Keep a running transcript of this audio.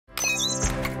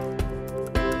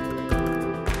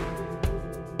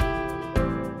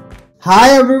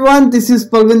Hi everyone, this is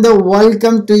Palvinder.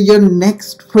 Welcome to your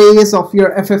next phase of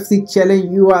your FFC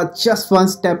challenge. You are just one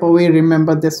step away.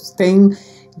 Remember this thing,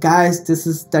 guys. This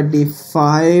is the day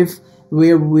 5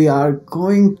 where we are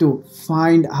going to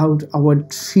find out our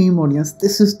dream audience.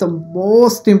 This is the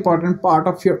most important part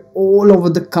of your all over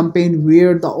the campaign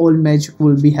where the all magic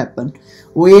will be happen,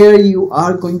 where you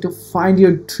are going to find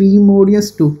your dream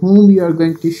audience to whom you are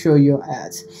going to show your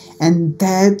ads, and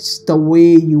that's the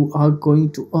way you are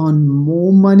going to earn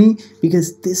more money,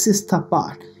 because this is the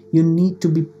part you need to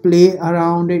be play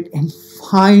around it and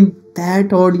find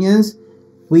that audience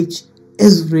which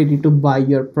is ready to buy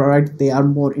your product. They are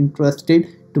more interested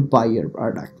to buy your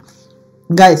product,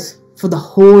 guys. For the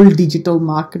whole digital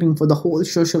marketing, for the whole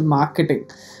social marketing,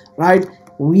 right,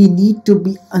 we need to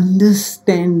be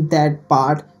understand that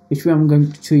part which I'm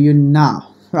going to show you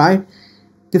now, right?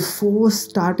 Before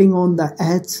starting on the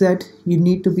ad set, you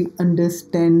need to be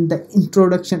understand the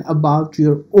introduction about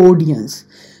your audience,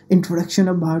 introduction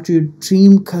about your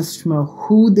dream customer,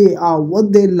 who they are,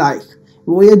 what they like,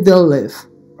 where they live,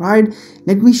 right?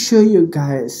 Let me show you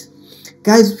guys.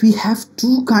 We have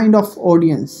two kind of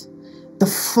audience. The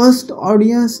first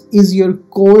audience is your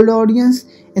cold audience,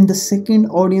 and the second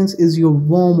audience is your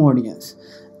warm audience.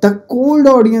 The cold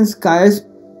audience, guys,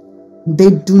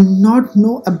 they do not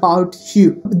know about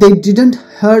you, they didn't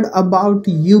heard about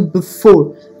you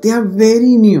before, they are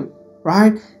very new,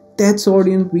 right? That's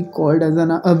audience we called as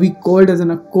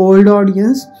a cold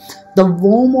audience. The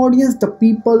warm audience, the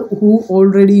people who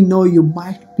already know you,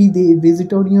 might be they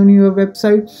visited on your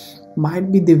website,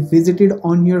 might be they visited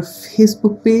on your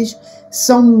Facebook page,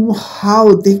 somehow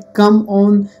they come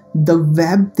on the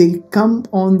web, they come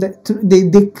on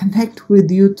they connect with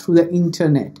you through the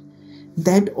internet.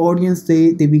 That audience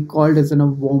they be called as a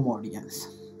warm audience,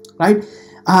 right?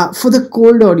 For the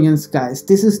cold audience, guys,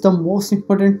 this is the most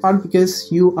important part, because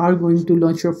you are going to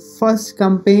launch your first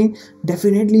campaign.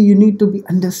 Definitely you need to be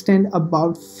understand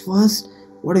about first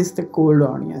what is the cold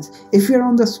audience. If you're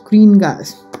on the screen,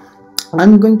 guys,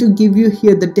 I'm going to give you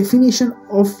here the definition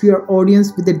of your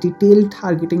audience with the detailed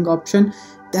targeting option.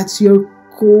 That's your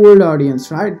cold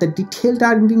audience, right? The detailed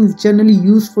targeting is generally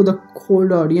used for the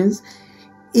cold audience.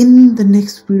 In the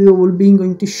next video, we'll be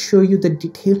going to show you the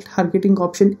detailed targeting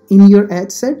option in your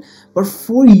ad set, but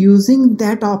for using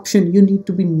that option you need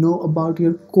to be know about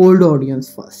your cold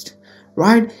audience first,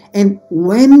 right? And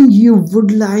when you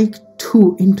would like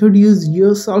to introduce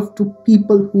yourself to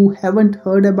people who haven't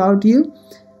heard about you,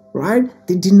 right,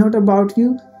 they did not about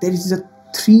you, there is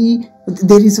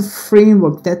a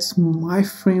framework. That's my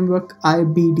framework,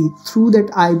 IBD. Through that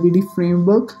IBD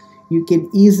framework, you can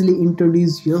easily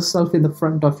introduce yourself in the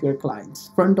front of your clients,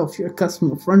 front of your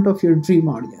customer, front of your dream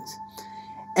audience.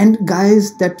 And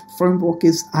guys, that framework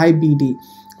is IBD.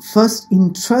 First,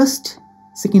 interest,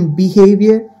 second,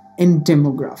 behavior, and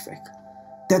demographic.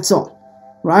 That's all,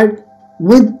 right?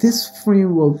 With this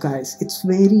framework, guys, it's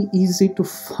very easy to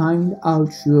find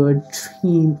out your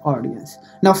dream audience.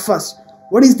 Now first,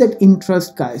 what is that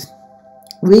interest, guys?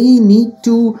 We need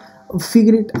to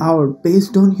figure it out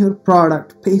based on your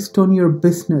product, based on your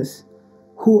business.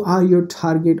 Who are your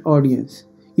target audience?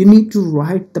 You need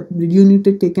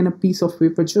to take in a piece of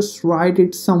paper, just write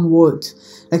it some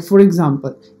words. Like for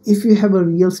example, if you have a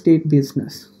real estate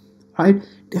business, right,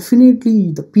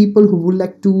 definitely the people who would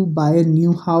like to buy a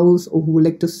new house or who would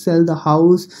like to sell the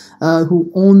house, who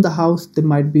own the house, they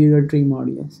might be your dream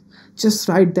audience. Just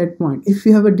write that point. If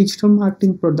you have a digital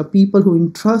marketing product, the people who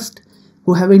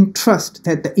have interest,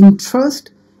 that the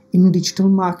interest in digital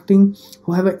marketing,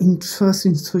 who have an interest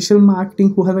in social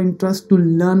marketing, who have an interest to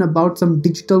learn about some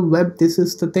digital web, this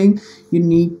is the thing you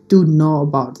need to know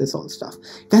about this all stuff,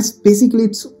 guys. Basically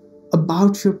it's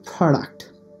about your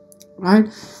product, right?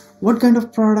 What kind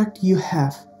of product you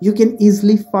have, you can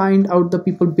easily find out the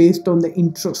people based on the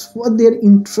interest, what their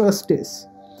interest is,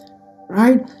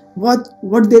 right? What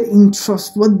their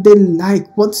interest, what they like,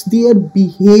 what's their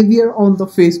behavior on the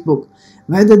Facebook,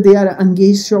 whether they are an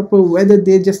engaged shopper, whether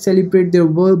they just celebrate their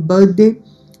birthday,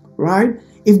 right?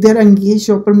 If they're engaged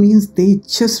shopper, means they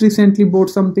just recently bought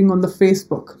something on the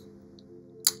Facebook.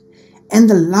 And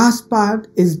the last part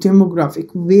is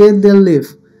demographic, where they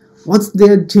live, what's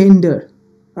their gender,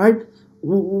 right?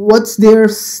 What's their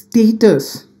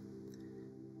status,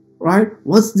 right?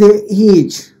 What's their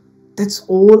age? That's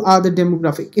all are the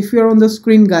demographic. If you're on the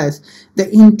screen, guys, the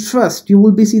interest, you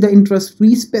will be see the interest,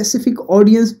 free specific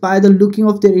audience by the looking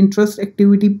of their interest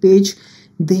activity page.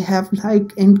 They have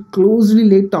like and closely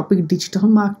related topic, digital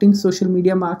marketing, social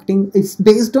media marketing. It's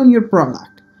based on your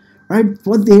product, right?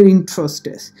 What their interest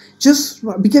is. Just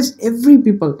because every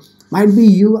people might be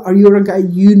you, or you're a guy,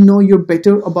 you know you're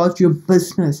better about your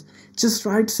business. Just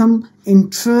write some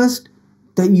interest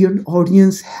that your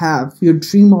audience have, your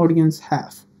dream audience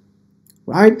have,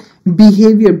 right?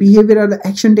 Behavior are the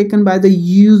action taken by the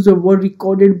user were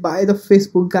recorded by the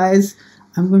Facebook. Guys,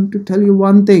 I'm going to tell you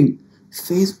one thing.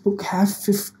 Facebook have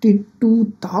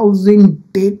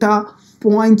 52,000 data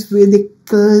points where they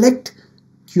collect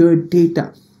your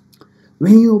data.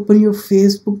 When you open your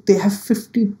Facebook, they have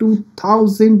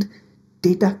 52,000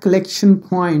 data collection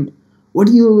point. What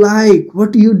do you like?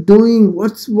 What are you doing?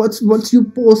 What's you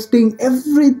posting?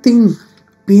 Everything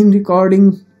being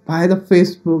recording by the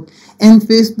Facebook, and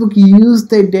Facebook use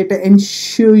that data and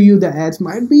show you the ads.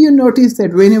 Might be you notice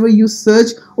that whenever you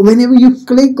search or whenever you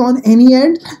click on any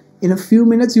ad, in a few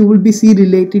minutes you will be see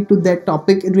related to that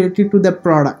topic, related to the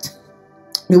product.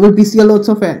 You will be see a lots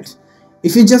of ads.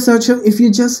 If you just search, if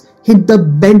you just hit the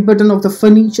bed button of the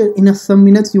furniture, in some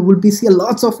minutes you will be see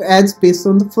lots of ads based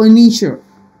on the furniture,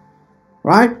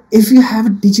 right? If you have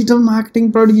a digital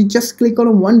marketing product, you just click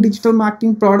on one digital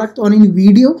marketing product on any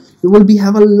video, you will be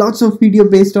have a lots of video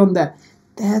based on that.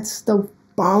 That's the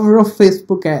power of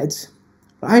Facebook ads,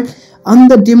 right? On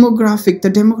the demographic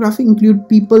include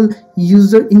people,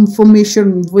 user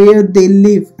information, where they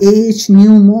live, age,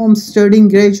 new moms, studying,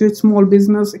 graduate, small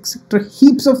business, etc.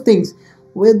 Heaps of things.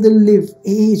 Where they live,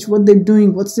 age, what they're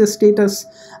doing, what's their status,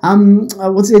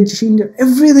 what's their gender,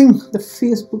 everything. The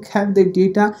Facebook have their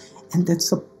data, and that's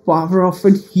the power of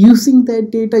it. Using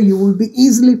that data, you will be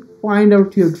easily find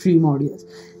out your dream audience.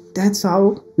 That's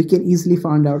how we can easily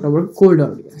find out our cold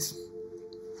audience.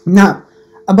 Now,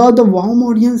 about the warm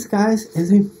audience, guys,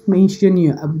 as I mentioned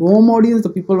here, a warm audience, the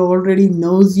people already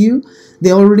knows you,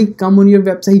 they already come on your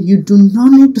website. You do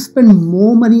not need to spend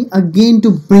more money again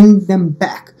to bring them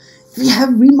back. We have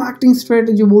remarketing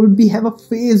strategy. We will be have a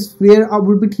phase where I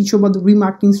will be teach you about the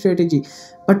remarketing strategy.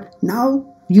 But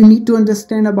now you need to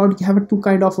understand about you have a two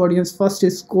kind of audience. First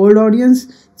is cold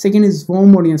audience, second is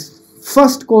warm audience.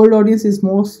 First, cold audience is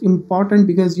most important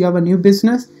because you have a new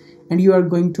business and you are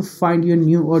going to find your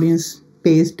new audience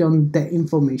based on the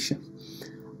information.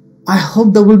 I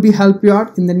hope that will be help you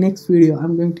out. In the next video,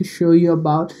 I'm going to show you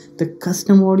about the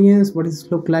custom audience, what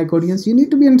is look like audience. You need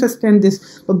to be understand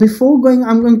this. But before going,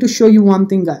 I'm going to show you one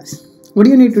thing, guys. What do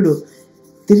you need to do?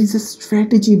 There is a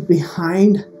strategy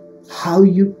behind how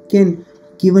you can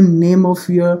give a name of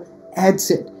your ad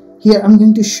set. Here, I'm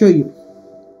going to show you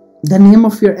the name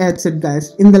of your ad set,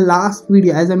 guys. In the last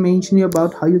video, as I mentioned you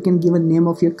about how you can give a name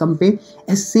of your campaign,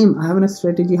 as same, I have a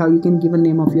strategy how you can give a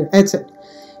name of your ad set.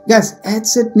 Guys, ad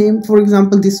set name, for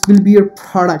example, this will be your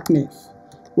product name.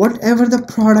 Whatever the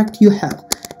product you have,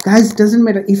 guys, doesn't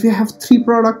matter if you have 3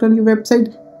 products on your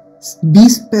website, be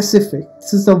specific.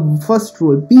 This is the first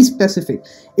rule, be specific.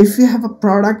 If you have a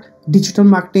product, digital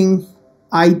marketing,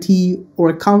 IT or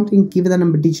accounting, give it the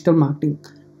number digital marketing,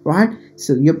 right?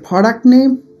 So your product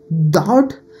name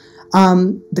dot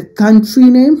the country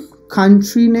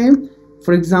name,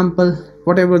 for example,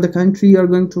 whatever the country you are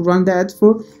going to run the ads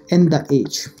for, and the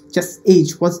age, just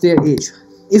age, what's their age.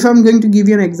 If I'm going to give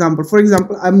you an example, for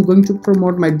example, I'm going to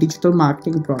promote my digital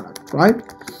marketing product, right?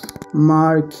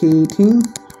 Marketing,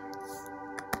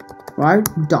 right?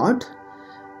 Dot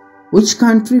which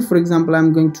country, for example,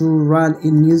 I'm going to run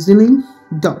in New Zealand.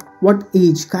 Dot what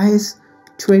age, guys?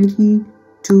 20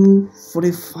 to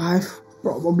 45,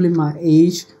 probably my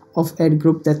age of ad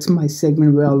group. That's my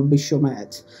segment where I'll be show my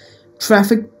ads.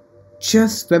 Traffic,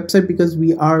 just website, because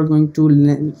we are going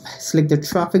to select the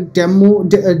traffic. Demo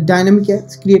dynamic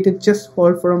ads created, just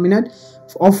hold for a minute.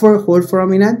 Offer, hold for a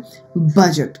minute.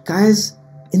 Budget, guys,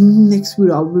 in the next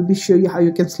video I will be show you how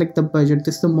you can select the budget.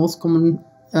 This is the most common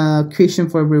question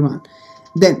for everyone.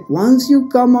 Then once you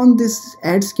come on this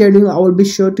ad schedule, I will be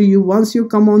sure to you, once you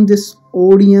come on this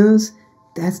audience,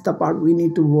 that's the part we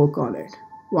need to work on it,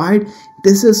 right?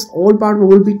 This is all part we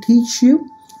will be teach you,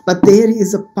 but there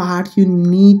is a part you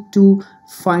need to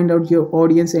find out your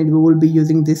audience, and we will be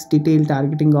using this detailed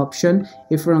targeting option.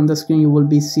 If you're on the screen, you will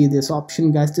be see this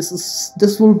option, guys.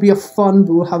 This will be a fun,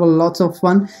 we will have a lots of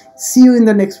fun. See you in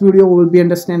the next video. We will be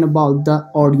understand about the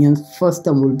audience first,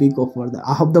 then we'll be go further.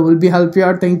 I hope that will be help you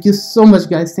out. Thank you so much,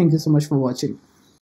 guys. Thank you so much for watching.